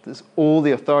backlash. There's all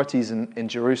the authorities in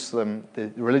Jerusalem, the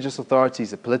religious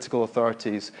authorities, the political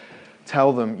authorities,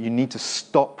 tell them, you need to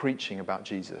stop preaching about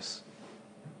Jesus.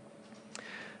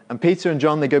 And Peter and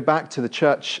John, they go back to the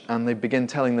church and they begin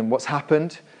telling them what's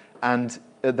happened. And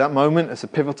at that moment, it's a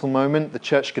pivotal moment, the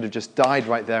church could have just died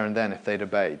right there and then if they'd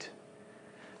obeyed.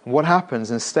 And what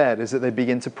happens instead is that they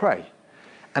begin to pray.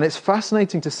 And it's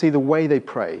fascinating to see the way they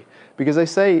pray. Because they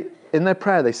say, in their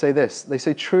prayer, they say this. They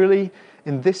say, truly,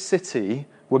 in this city,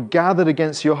 were gathered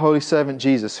against your holy servant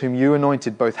Jesus, whom you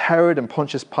anointed, both Herod and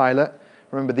Pontius Pilate.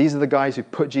 Remember, these are the guys who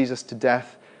put Jesus to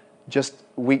death just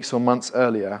weeks or months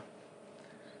earlier.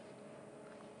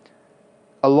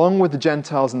 Along with the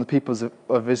Gentiles and the peoples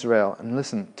of Israel, and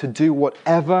listen, to do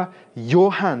whatever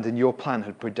your hand and your plan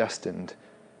had predestined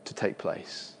to take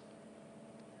place.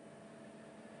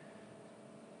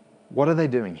 What are they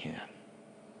doing here?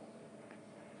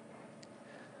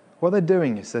 What they're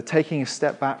doing is they're taking a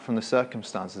step back from the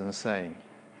circumstances and saying,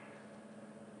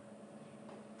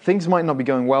 things might not be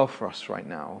going well for us right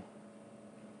now,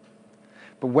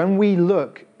 but when we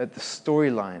look at the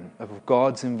storyline of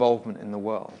God's involvement in the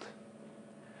world,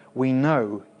 we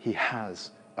know he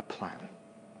has a plan.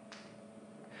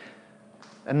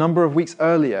 A number of weeks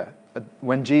earlier,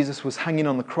 when Jesus was hanging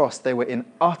on the cross, they were in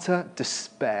utter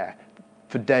despair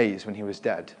for days when he was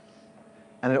dead.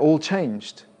 And it all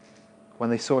changed when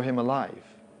they saw him alive.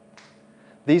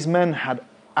 These men had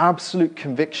absolute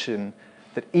conviction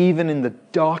that even in the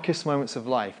darkest moments of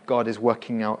life, God is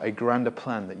working out a grander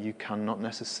plan that you cannot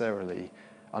necessarily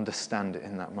understand it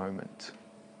in that moment.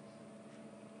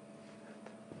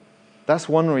 That's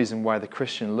one reason why the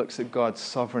Christian looks at God's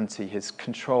sovereignty, his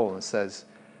control, and says,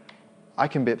 I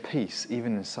can be at peace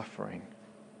even in suffering.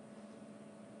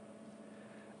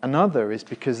 Another is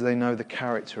because they know the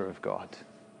character of God.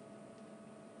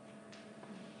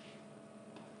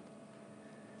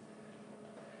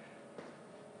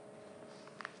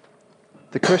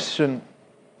 The Christian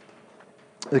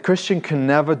can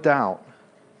never doubt.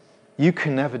 You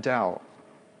can never doubt.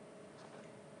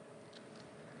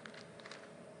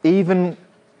 Even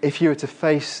if you were to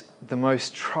face the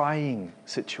most trying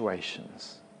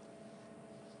situations,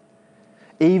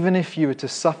 even if you were to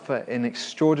suffer in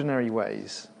extraordinary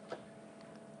ways,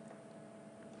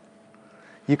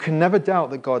 you can never doubt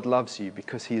that God loves you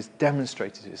because he has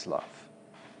demonstrated his love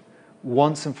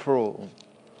once and for all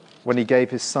when he gave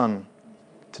his Son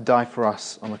to die for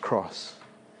us on the cross.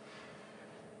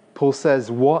 Paul says,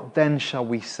 what then shall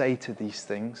we say to these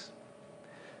things?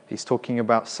 He's talking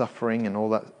about suffering and all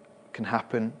that can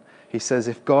happen. He says,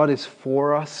 if God is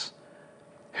for us,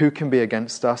 who can be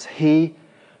against us? He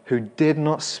who did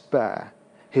not spare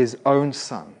his own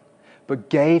Son, but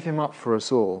gave him up for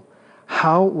us all,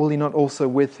 how will he not also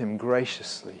with him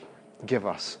graciously give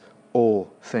us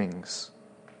all things?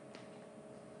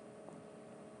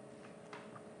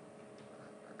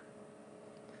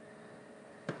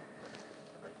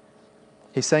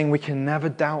 He's saying we can never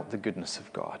doubt the goodness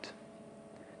of God.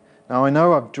 Now, I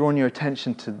know I've drawn your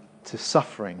attention to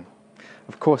suffering.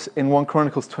 Of course, in 1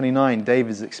 Chronicles 29, David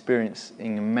is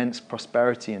experiencing immense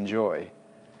prosperity and joy.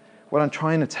 What I'm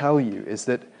trying to tell you is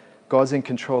that God's in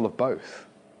control of both.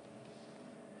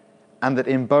 And that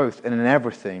in both and in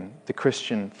everything, the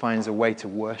Christian finds a way to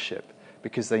worship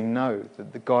because they know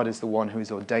that God is the one who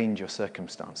has ordained your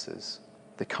circumstances.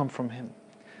 They come from him.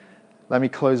 Let me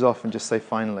close off and just say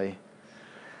finally,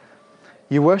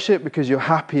 you worship because you're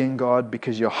happy in God,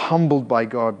 because you're humbled by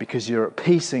God, because you're at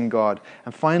peace in God,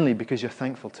 and finally, because you're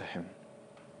thankful to him.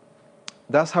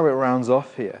 That's how it rounds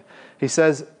off here. He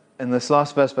says in this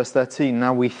last verse, verse 13,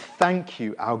 now we thank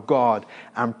you, our God,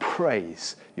 and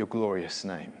praise your glorious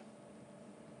name.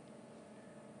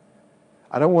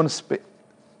 I don't want to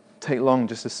take long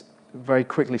just to very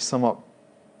quickly sum up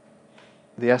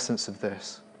the essence of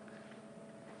this.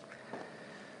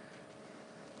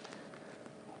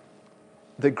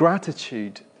 That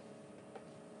gratitude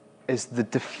is the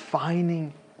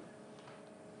defining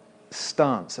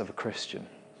stance of a Christian.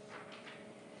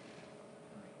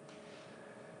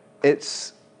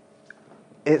 It's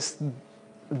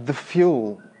the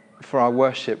fuel for our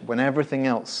worship when everything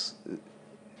else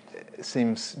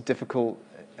seems difficult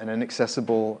and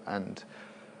inaccessible, and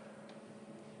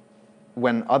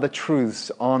when other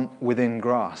truths aren't within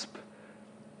grasp.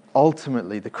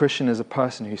 Ultimately, the Christian is a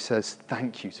person who says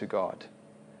thank you to God.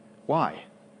 Why?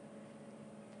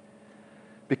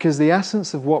 Because the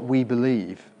essence of what we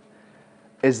believe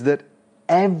is that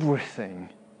everything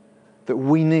that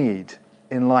we need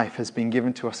in life has been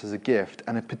given to us as a gift,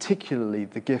 and particularly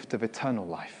the gift of eternal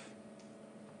life.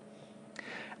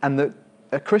 And that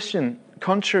a Christian,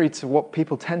 contrary to what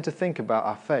people tend to think about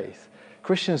our faith,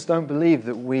 Christians don't believe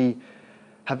that we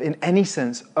have in any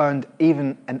sense earned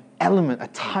even an element, a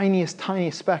tiniest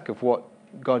speck of what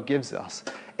God gives us,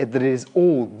 that it is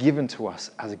all given to us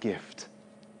as a gift.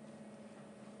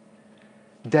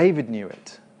 David knew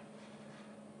it.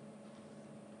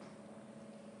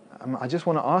 I just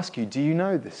want to ask you, do you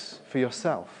know this for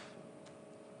yourself?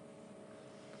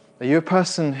 Are you a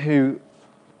person who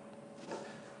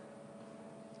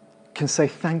can say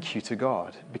thank you to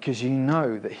God because you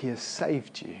know that he has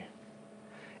saved you?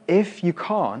 If you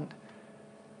can't,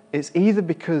 it's either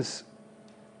because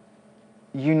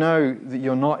you know that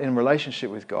you're not in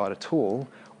relationship with God at all,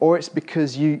 or it's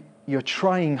because you're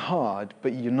trying hard,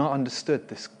 but you're not understood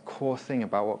this core thing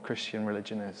about what Christian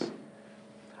religion is.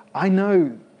 I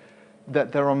know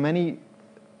that there are many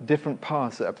different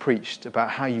paths that are preached about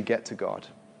how you get to God.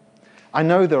 I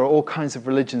know there are all kinds of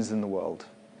religions in the world,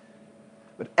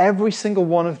 but every single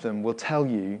one of them will tell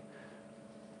you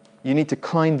you need to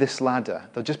climb this ladder.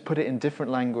 They'll just put it in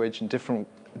different language and different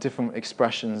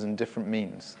expressions and different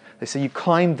means. They say you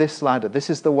climb this ladder. This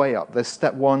is the way up. There's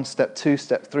step 1, step 2,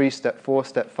 step 3, step 4,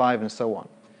 step 5, and so on.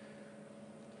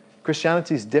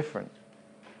 Christianity is different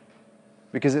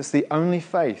because it's the only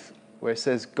faith where it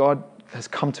says God has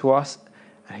come to us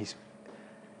and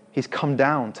He's come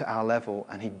down to our level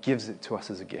and He gives it to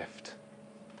us as a gift.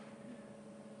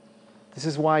 This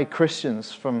is why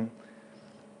Christians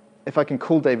if I can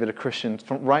call David a Christian,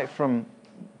 right from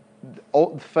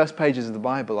all the first pages of the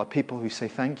Bible are people who say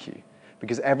thank you.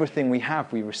 Because everything we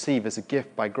have, we receive as a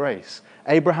gift by grace.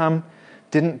 Abraham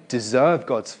didn't deserve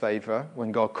God's favor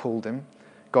when God called him.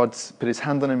 God put his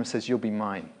hand on him and says, you'll be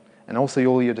mine. And also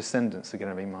all your descendants are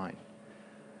going to be mine.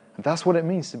 And that's what it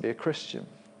means to be a Christian.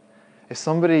 It's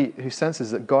somebody who senses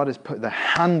that God has put their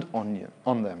hand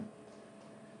on them.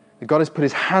 That God has put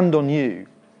his hand on you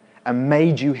and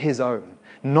made you his own.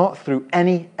 Not through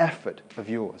any effort of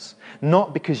yours.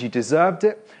 Not because you deserved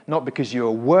it, not because you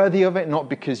were worthy of it, not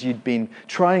because you'd been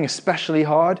trying especially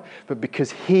hard, but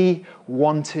because he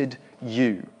wanted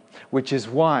you. Which is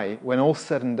why, when all's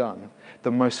said and done,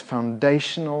 the most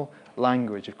foundational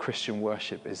language of Christian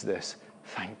worship is this: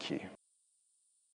 thank you.